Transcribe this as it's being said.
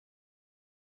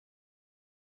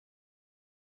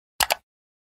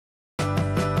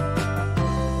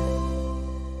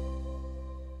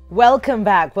Welcome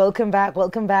back, welcome back,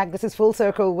 welcome back. This is Full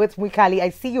Circle with Mwikali. I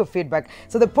see your feedback.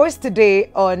 So the post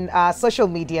today on social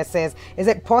media says, is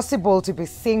it possible to be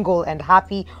single and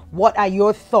happy? What are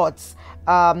your thoughts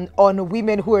on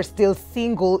women who are still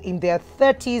single in their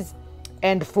 30s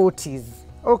and 40s?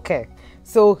 Okay,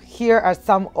 so here are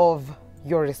some of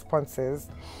your responses.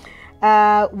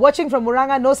 Watching from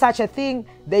Muranga, no such a thing.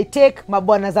 They take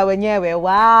mabwana za wenyewe.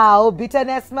 Wow,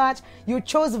 bitterness match. You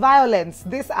chose violence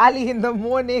this early in the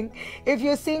morning. If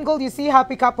you're single, you see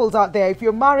happy couples out there. If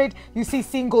you're married, you see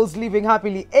singles living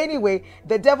happily. Anyway,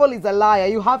 the devil is a liar.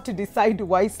 You have to decide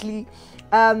wisely.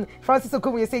 Francis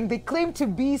Okumu, you're saying they claim to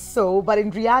be so, but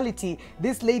in reality,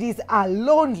 these ladies are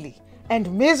lonely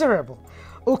and miserable.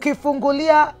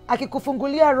 Akikufungulia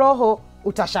roho,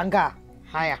 utashanga.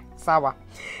 Haya, sawa.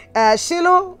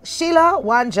 Sheila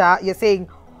Wanja, you're saying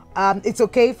it's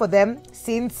okay for them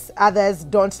since others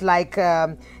don't like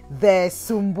the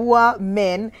Sumbua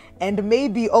men, and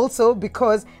maybe also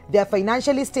because they're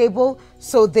financially stable,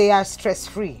 so they are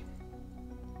stress-free.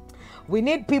 We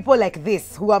need people like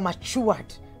this who are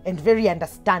matured and very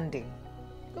understanding.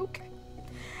 Okay.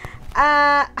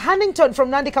 Hannington from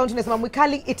Nandi County,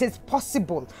 Mwikali, it is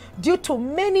possible due to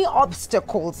many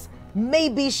obstacles.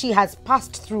 Maybe she has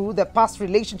passed through the past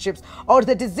relationships or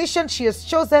the decision she has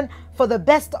chosen for the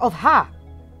best of her.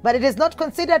 But it is not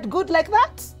considered good like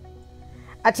that.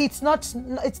 It's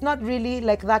not really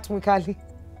like that, Mwikali.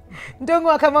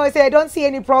 Ndongo Akamawe say, I don't see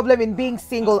any problem in being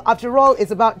single. After all,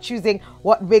 it's about choosing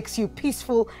what makes you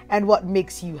peaceful and what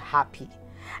makes you happy.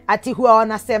 Ati huwa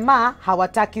wanasema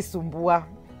hawataki sumbua.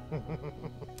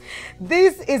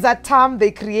 This is a term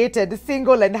they created,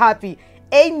 single and happy.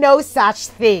 Ain't no such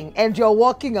thing, and you're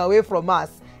walking away from us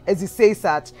as you say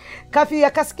such. Kafi ya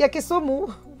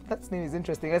Kisumu, that name is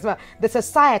interesting. The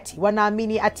society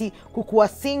wanaamini ati kukuwa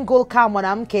single kama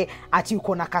mwanamke ati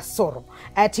uko na kasoro.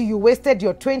 Ati you wasted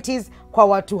your 20s kwa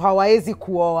watu hawaezi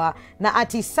kuoa. Na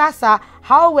ati sasa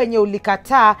hao wenye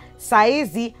ulikataa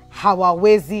saizi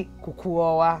hawawezi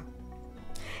kukuoa.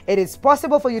 It is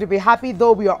possible for you to be happy,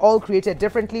 though we are all created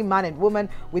differently, man and woman,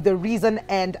 with a reason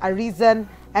and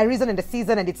a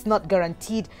season, and it's not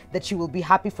guaranteed that you will be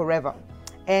happy forever.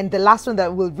 And the last one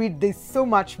that we'll read, there's so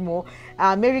much more.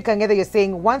 Mary Kangeda, you're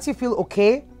saying, once you feel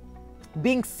okay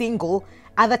being single,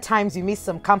 other times you miss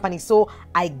some company. So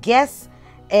I guess,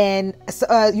 and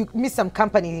you miss some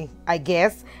company, I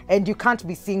guess, and you can't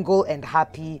be single and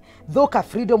happy. Though ka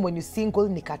freedom when you're single,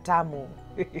 nikatamu.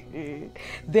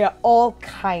 There are all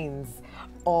kinds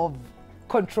of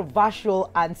controversial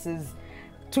answers.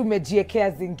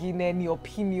 Tumejiekea zingine ni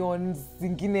opinions,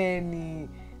 zingine ni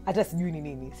hata sijui ni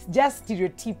nini. Just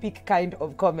stereotypic kind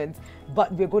of comments,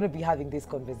 but we're going to be having this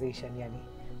conversation, yani,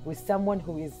 with someone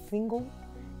who is single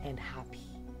and happy.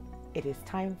 It is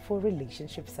time for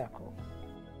Relationship Circle.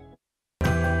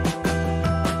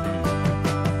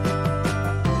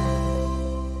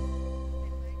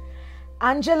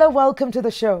 Angela, welcome to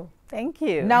the show. Thank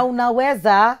you. Now,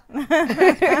 unaweza.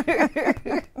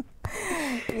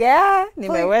 Yeah,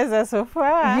 nimeweza so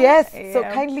far. Yes, yeah. So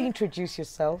kindly introduce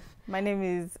yourself. My name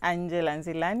is Angela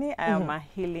Nzilani. I am a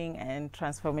healing and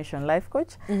transformation life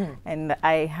coach. And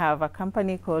I have a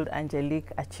company called Angelique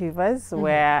Achievers,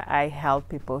 where I help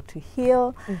people to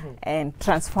heal and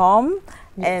transform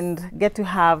and get to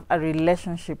have a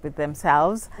relationship with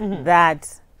themselves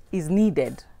that is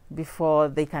needed before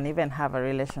they can even have a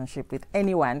relationship with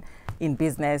anyone in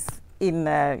business, in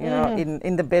you know,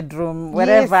 in the bedroom,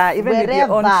 wherever, yes, even with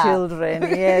your own children.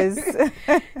 Yes.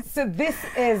 So this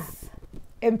is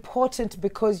important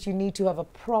because you need to have a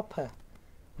proper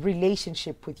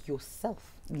relationship with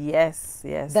yourself. Yes,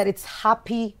 yes. That it's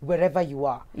happy wherever you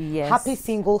are. Yes. Happy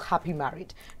single, happy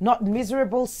married. Not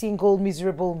miserable single,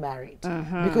 miserable married.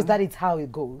 Because that is how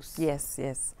it goes. Yes,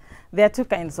 yes. There are two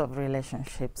kinds of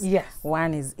relationships. Yes.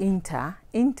 One is inter.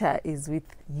 Inter is with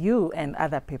you and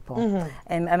other people.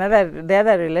 And the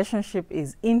other relationship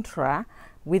is intra,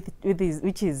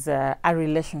 which is a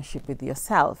relationship with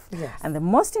yourself. Yes. And the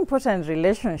most important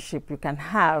relationship you can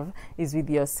have is with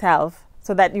yourself,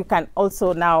 so that you can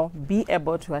also now be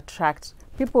able to attract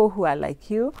people who are like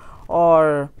you,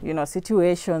 or, you know,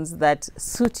 situations that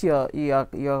suit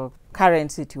your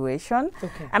current situation.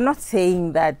 Okay. I'm not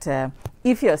saying that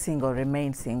if you're single,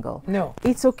 remain single. No.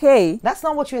 It's okay. That's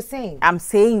not what you're saying. I'm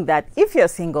saying that if you're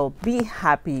single, be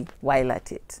happy while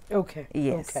at it. Okay.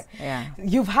 Yes. Okay. Yeah.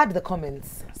 You've had the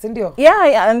comments, Cindy.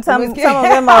 Yeah, and some of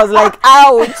them I was like,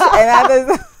 ouch, and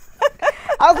others.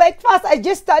 I was like, first, I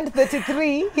just turned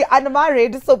 33,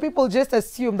 unmarried, so people just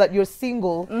assume that you're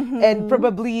single and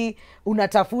probably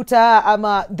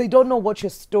unatafuta, they don't know what your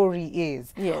story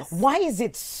is. Yes. Why is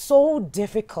it so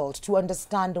difficult to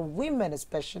understand women,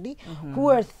 especially, who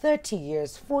are 30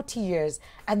 years, 40 years,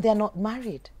 and they're not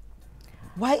married?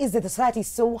 Why is the society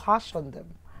so harsh on them?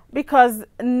 Because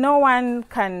no one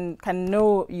can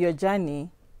know your journey.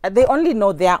 They only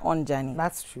know their own journey.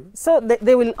 That's true. So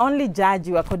they will only judge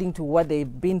you according to what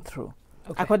they've been through,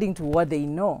 according to what they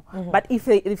know. But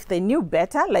if they knew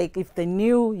better, like if they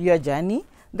knew your journey,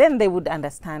 then they would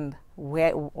understand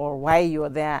where or why you're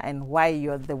there and why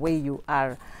you're the way you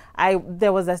are.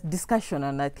 There was a discussion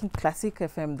on, I think, Classic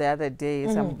FM the other day,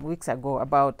 some weeks ago,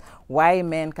 about why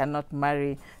men cannot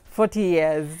marry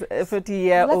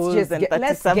 40-year-olds and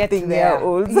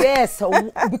 30-something-year-olds. Yes,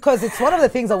 because it's one of the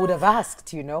things I would have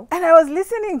asked, you know. And I was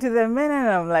listening to the men and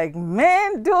I'm like,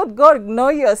 man, dude, go know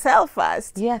yourself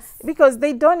first. Yes. Because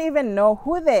they don't even know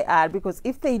who they are, because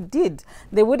if they did,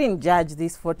 they wouldn't judge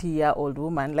this 40-year-old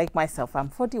woman like myself. I'm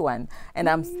 41 and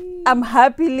I'm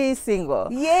happily single.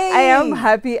 Yay! I am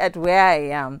happy at where I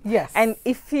am. Yes. And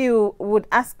if you would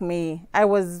ask me, I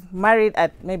was married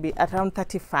at maybe around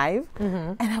 35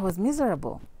 and I was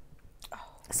miserable.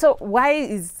 So why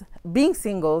is being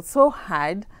single so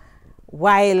hard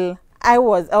while I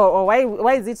was, or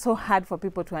why is it so hard for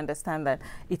people to understand that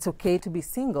it's okay to be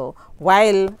single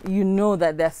while you know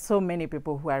that there's so many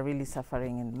people who are really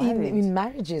suffering in marriage? In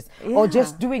marriages, or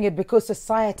just doing it because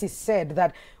society said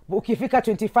that ukifika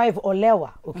 25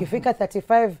 olewa, ukifika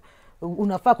 35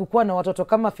 unafaa kukuwa na watoto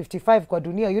kama 55 kwa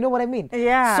dunia. You know what I mean?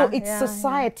 Yeah. So it's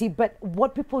society, but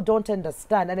what people don't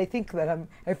understand, and I think that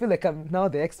I feel like I'm now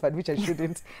the expert, which I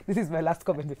shouldn't. This is my last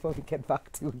comment before we get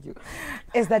back to you,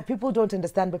 is that people don't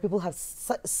understand, but people have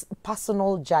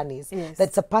personal journeys. Yes.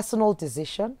 That's a personal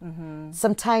decision,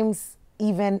 sometimes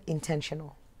even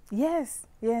intentional. Yes,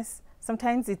 yes.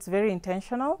 Sometimes it's very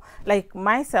intentional. Like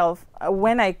myself,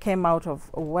 when I came out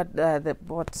of what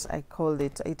I called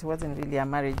it, it wasn't really a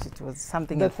marriage. It was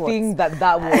something. The thing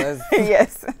that was.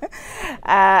 Yes.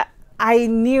 I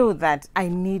knew that I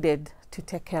needed to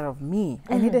take care of me.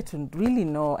 I needed to really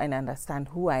know and understand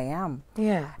who I am.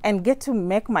 Yeah. And get to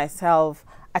make myself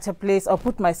at a place, or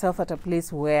put myself at a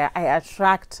place where I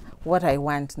attract what I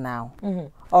want now.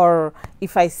 Or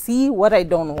if I see what I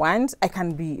don't want, I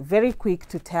can be very quick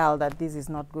to tell that this is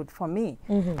not good for me.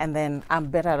 And then I'm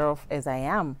better off as I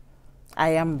am.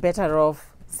 I am better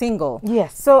off single.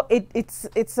 Yes. So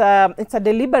it's a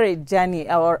deliberate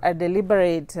journey, or a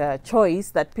deliberate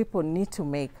choice that people need to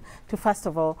make to, first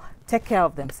of all, take care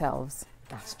of themselves.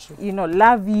 That's true. You know,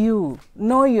 love you,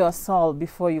 know your soul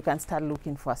before you can start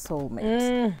looking for a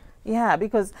soulmate. Yeah,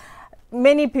 because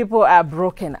many people are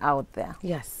broken out there.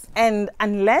 Yes. And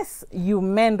unless you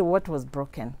mend what was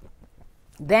broken,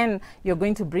 then you're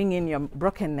going to bring in your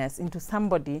brokenness into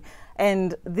somebody,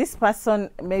 and this person,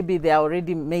 maybe they're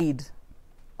already made,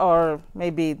 or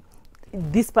maybe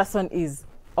this person is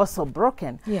also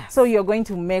broken. Yes. So you're going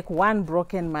to make one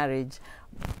broken marriage,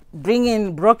 bring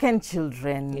in broken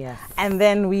children, yes, and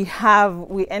then we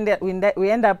end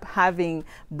up having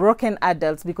broken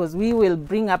adults, because we will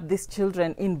bring up these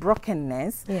children in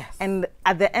brokenness. Yes. And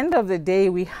at the end of the day,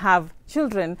 we have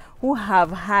children who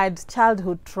have had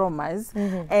childhood traumas,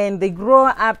 and they grow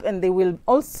up and they will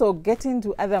also get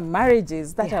into other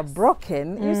marriages that are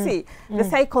broken. You see, the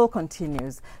cycle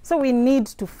continues. So we need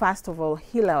to, first of all,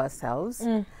 heal ourselves,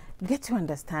 get to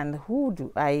understand, who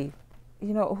do I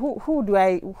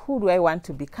want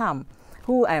to become?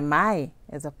 Who am I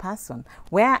as a person?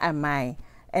 Where am I?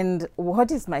 And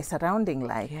what is my surrounding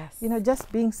like? Yes. You know,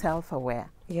 just being self-aware.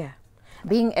 Yeah.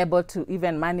 Being able to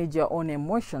even manage your own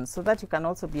emotions, so that you can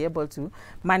also be able to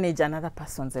manage another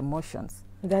person's emotions.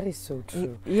 That is so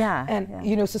true. Yeah. And,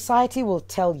 you know, society will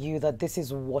tell you that this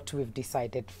is what we've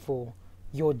decided for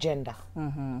your gender.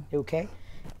 Okay?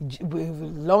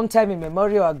 Long time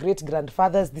immemorial, our great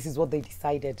grandfathers, this is what they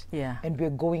decided. Yeah. And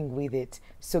we're going with it.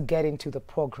 So get into the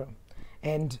program.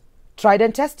 And tried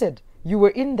and tested. You were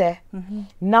in there.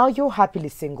 Now you're happily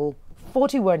single,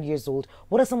 41 years old.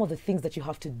 What are some of the things that you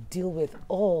have to deal with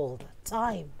all the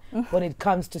time when it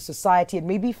comes to society, and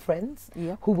maybe friends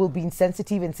who will be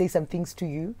insensitive and say some things to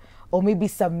you? Or maybe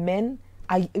some men,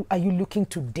 are you looking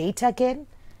to date again?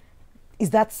 Is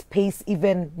that space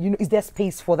even, you know, is there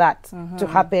space for that to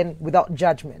happen without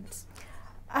judgment?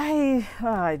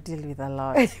 I deal with a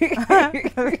lot.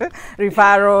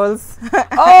 Referrals.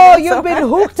 Oh, you've been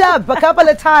hooked up a couple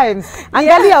of times.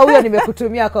 Angalia huyo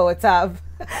nimekutumia kwa WhatsApp.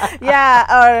 Yeah,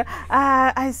 or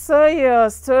I saw your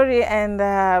story and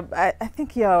I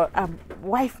think you're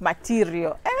wife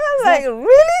material. And I was like,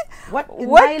 really? What?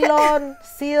 What Nylon,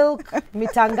 silk,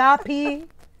 mitangapi.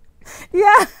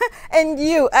 Yeah, and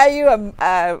are you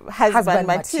a husband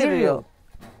material?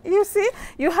 You see,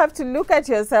 you have to look at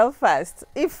yourself first.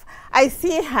 If I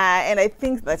see her and I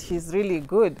think that she's really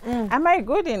good, am I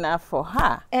good enough for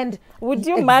her? And would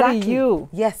you marry you?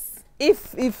 Yes.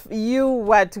 If you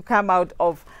were to come out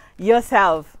of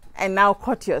yourself and now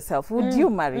cut yourself, would you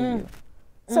marry you?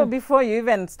 So before you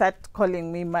even start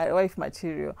calling me my wife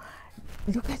material,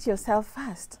 look at yourself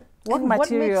first. What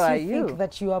material are you? Think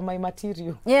that you are my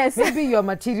material? Yes. Maybe you are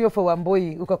material for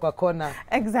Wamboi uko kwa kona.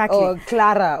 Exactly. Or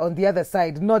Clara on the other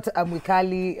side, not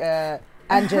Mwikali,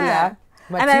 Angela.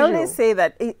 Material. And I always say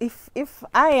that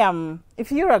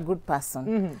if you're a good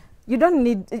person, you don't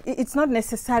need. It's not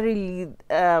necessarily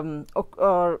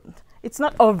or it's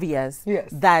not obvious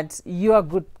that you are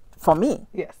good for me.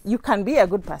 Yes. You can be a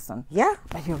good person. Yeah.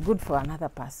 But you're good for another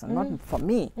person, not for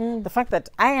me. The fact that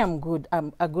I am good,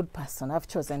 I'm a good person, I've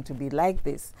chosen to be like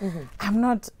this. I'm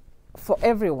not for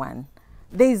everyone.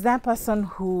 There is that person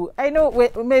who, I know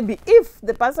maybe if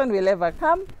the person will ever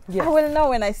come, I will know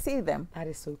when I see them. That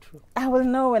is so true. I will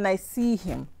know when I see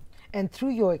him. And through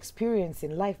your experience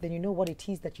in life, then you know what it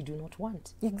is that you do not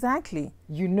want. Exactly.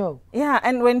 You know. Yeah,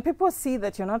 and when people see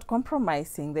that you're not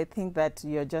compromising, they think that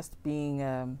you're just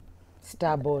being...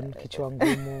 stubborn, kichwa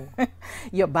ngumu.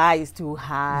 Your bar is too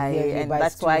high, and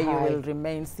that's why you will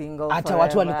remain single Hata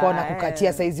watu walikuwa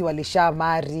wanakukatia saizi walisha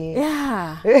marry.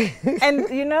 Yeah. And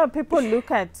you know, people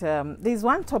look at there's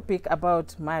one topic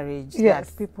about marriage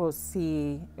that people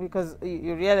see, because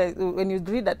you realize when you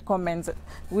read that comments,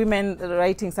 women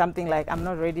writing something like, I'm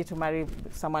not ready to marry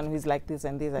someone who's like this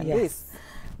and this and this.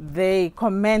 They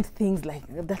comment things like,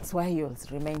 that's why you'll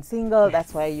remain single,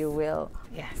 that's why you will.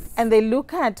 Yes. And they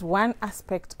look at one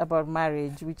aspect about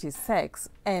marriage, which is sex,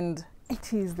 and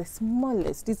it is the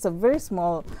smallest. It's a very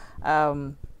small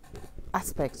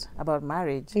aspect about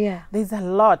marriage. Yeah. There's a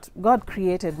lot. God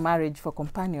created marriage for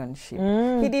companionship.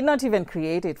 He did not even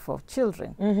create it for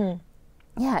children.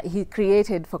 Yeah, he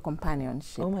created for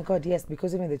companionship. Oh my God, yes,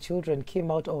 because even the children came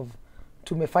out of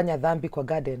tumefanya dhambi kwa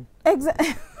garden.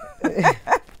 Exactly.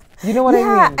 You know what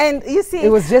I mean? And you see,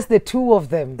 it was just the two of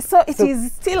them. So it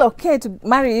is still okay to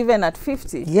marry even at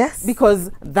 50. Yes. Because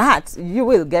that, you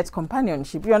will get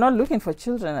companionship. You're not looking for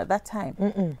children at that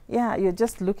time. Yeah, you're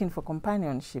just looking for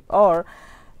companionship. Or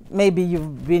maybe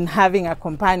you've been having a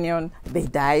companion, they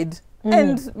died,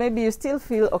 and maybe you still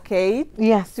feel okay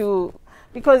to...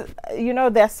 Because, you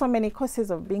know, there are so many causes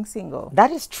of being single.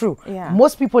 That is true. Yeah.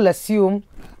 Most people assume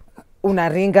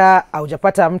unaringa,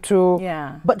 haujapata mtu.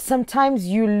 Yeah. But sometimes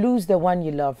you lose the one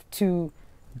you love to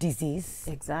disease.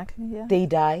 Exactly, yeah. They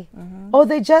die. Or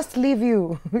they just leave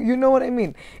you. You know what I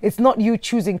mean? It's not you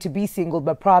choosing to be single,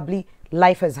 but probably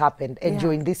life has happened and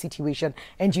you're in this situation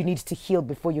and you need to heal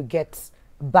before you get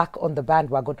back on the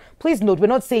bandwagon. Please note, we're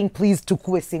not saying please to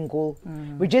quit single.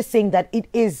 We're just saying that it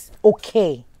is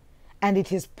okay and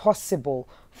it is possible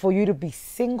for you to be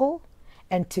single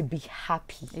and to be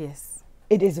happy. Yes.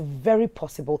 It is very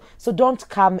possible. So don't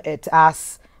come at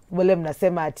us, William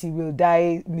Nasema ati will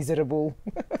die miserable.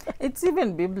 It's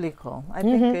even biblical. I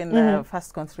think in 1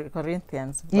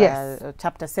 Corinthians,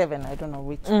 chapter 7, I don't know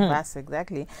which verse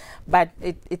exactly, but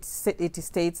it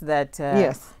states that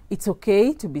it's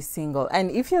okay to be single.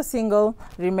 And if you're single,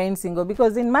 remain single,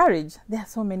 because in marriage, there are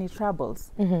so many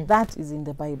troubles. That is in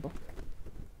the Bible.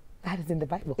 That is in the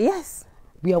Bible? Yes.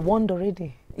 We are warned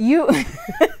already. You...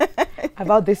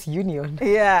 about this union.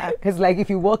 Yeah. It's like if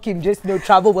you walk in, just know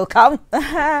trouble will come.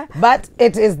 But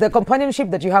it is the companionship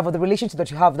that you have or the relationship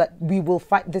that you have that we will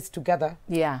fight this together.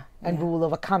 Yeah. And we will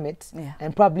overcome it. Yeah.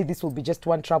 And probably this will be just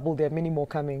one trouble. There are many more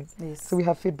coming. Yes. So we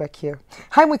have feedback here.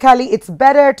 Hi, Mwikali. It's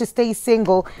better to stay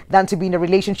single than to be in a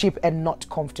relationship and not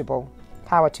comfortable.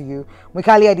 Power to you.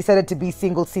 Mwikali, I decided to be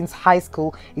single since high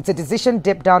school. It's a decision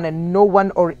deep down and no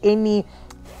one or anything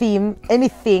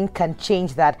can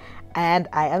change that. And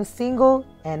I am single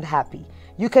and happy.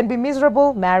 You can be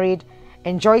miserable, married,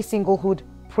 enjoy singlehood,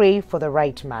 pray for the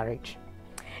right marriage.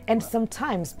 And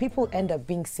sometimes people end up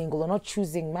being single or not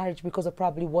choosing marriage because of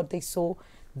probably what they saw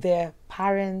their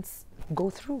parents go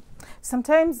through.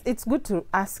 Sometimes it's good to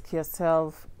ask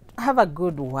yourself, have a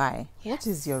good why. What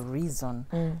is your reason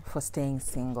for staying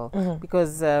single?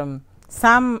 Because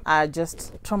some are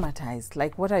just traumatized,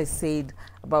 like what I said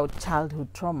about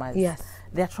childhood traumas. Yes.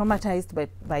 They're traumatized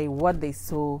by what they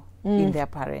saw in their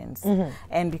parents.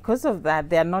 And because of that,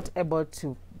 they are not able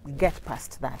to get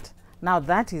past that. Now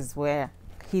that is where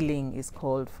healing is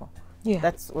called for. Yeah.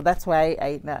 That's why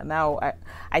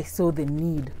I saw the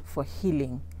need for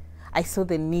healing. I saw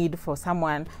the need for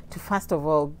someone to first of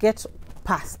all get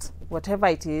past whatever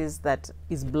it is that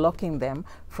is blocking them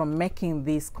from making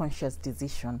this conscious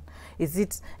decision. Is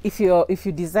it if you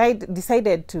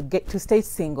decided to stay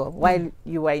single while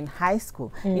you were in high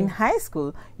school? In high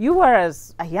school, you were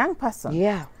as a young person.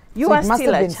 Yeah. You So are it must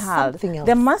still have a been child. something else.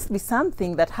 There must be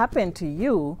something that happened to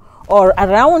you or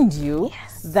around you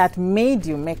that made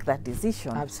you make that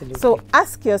decision. Absolutely. So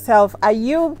ask yourself, are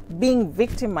you being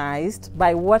victimized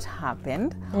by what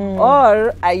happened?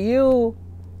 Or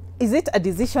is it a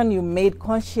decision you made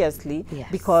consciously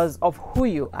Yes. because of who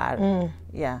you are?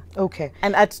 Yeah. Okay.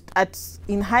 And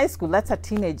in high school, that's a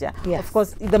teenager. Yes. Of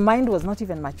course, the mind was not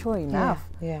even mature enough.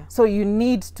 Yeah. So you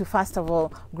need to first of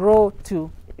all grow to,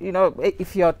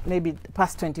 if you're maybe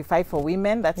past 25 for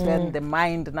women, that's when the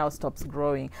mind now stops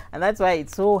growing. And that's why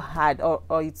it's so hard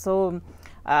or it's so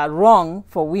wrong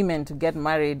for women to get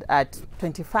married at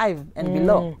 25 and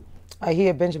below. I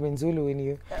hear Benjamin Zulu in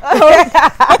you.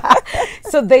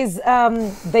 So there's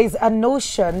a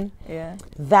notion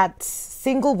that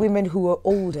single women who are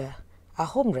older are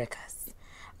homewreckers.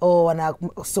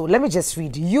 So let me just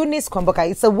read. Eunice Kwamboka,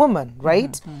 it's a woman,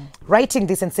 right? Writing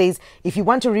this and says, if you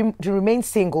want to remain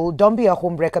single, don't be a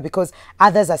homewrecker because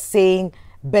others are saying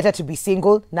better to be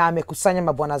single. Na amekusanya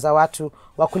mabwana za watu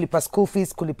wa kulipa school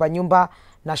fees, kulipa nyumba,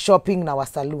 na shopping, na wa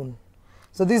saloon.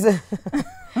 So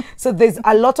so there's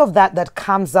a lot of that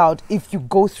comes out if you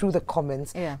go through the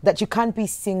comments, that you can't be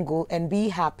single and be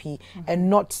happy and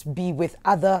not be with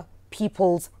other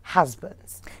people's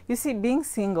husbands. You see, being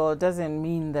single doesn't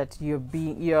mean that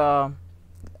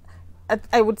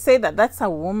I would say that that's a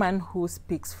woman who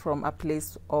speaks from a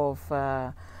place of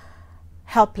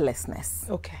helplessness.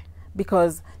 Okay.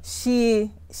 Because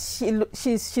she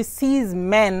sees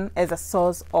men as a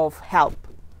source of help,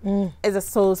 as a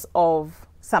source of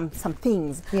some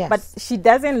things, but she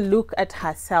doesn't look at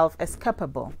herself as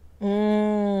capable.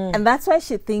 And that's why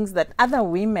she thinks that other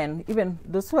women, even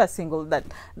those who are single, that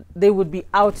they would be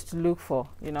out to look for,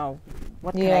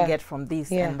 what can I get from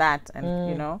this and that,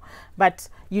 and but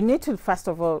you need to first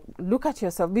of all look at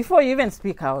yourself before you even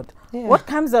speak out. What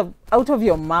comes out of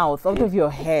your mouth, out of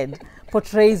your head,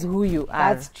 portrays who you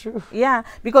are. That's true. Yeah,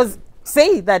 because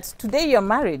say that today you're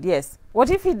married, yes. What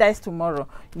if he dies tomorrow?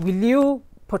 Will you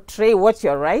portray what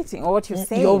you're writing or what you're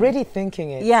saying? You're already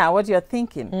thinking it. Yeah, what you're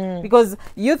thinking. Because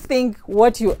you think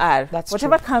what you are. That's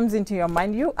whatever true. comes into your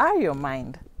mind, you are your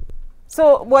mind.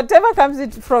 So whatever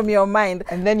comes from your mind,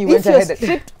 and then you if went you're ahead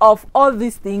stripped of all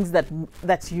these things that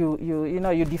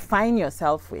you define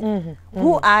yourself with,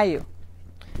 who are you?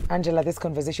 Angela, this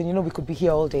conversation, we could be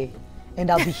here all day and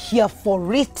I'll be here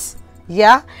for it.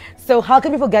 Yeah? So how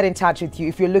can people get in touch with you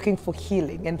if you're looking for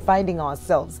healing and finding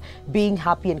ourselves, being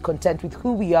happy and content with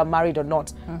who we are, married or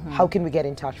not? How can we get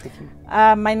in touch with you?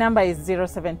 My number is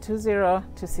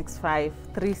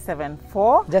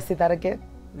 0720-265-374. Just say that again.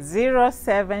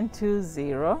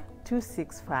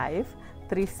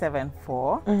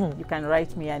 0720-265-374. You can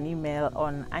write me an email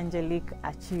on Angelique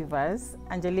Achievers,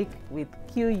 Angelique with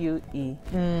Q-U-E.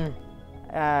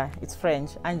 It's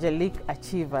French,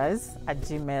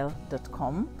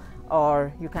 angeliqueachievers@gmail.com,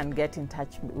 or you can get in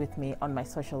touch with me on my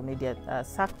social media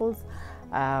circles.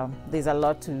 There's a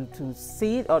lot to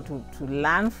see or to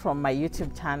learn from my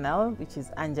YouTube channel, which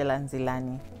is Angela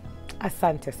Nzilani.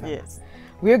 Asante sana. Yes.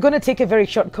 We're going to take a very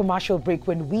short commercial break.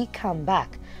 When we come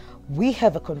back, we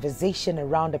have a conversation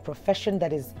around a profession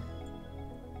that is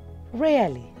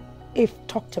rarely, if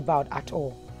talked about at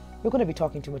all. We're going to be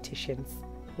talking to morticians.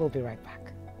 We'll be right back.